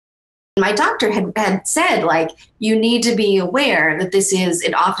My doctor had said, like, you need to be aware that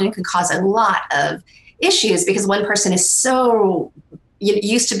it often can cause a lot of issues because one person is so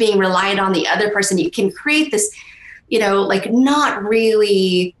used to being reliant on the other person. You can create this, like not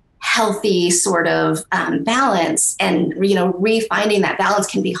really healthy sort of balance, and, refinding that balance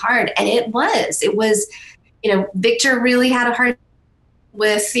can be hard. And it was, Victor really had a hard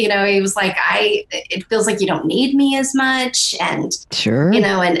with, he was like, it feels like you don't need me as much. And, Sure.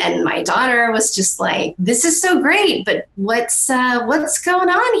 and my daughter was just like, this is so great, but what's going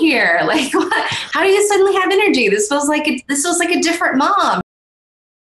on here? Like, how do you suddenly have energy? This feels like a different mom,